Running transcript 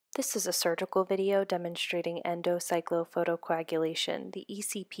This is a surgical video demonstrating endocyclophotocoagulation. The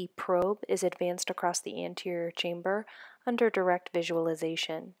ECP probe is advanced across the anterior chamber under direct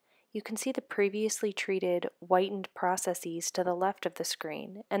visualization. You can see the previously treated whitened processes to the left of the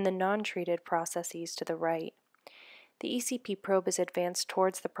screen and the non-treated processes to the right. The ECP probe is advanced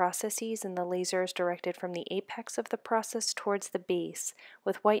towards the processes and the laser is directed from the apex of the process towards the base,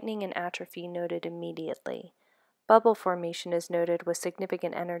 with whitening and atrophy noted immediately. Bubble formation is noted with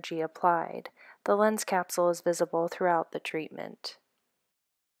significant energy applied. The lens capsule is visible throughout the treatment.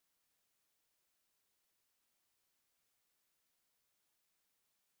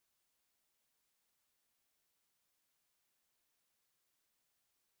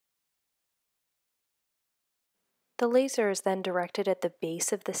 The laser is then directed at the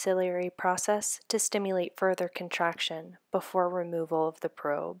base of the ciliary process to stimulate further contraction before removal of the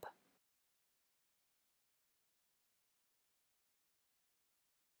probe.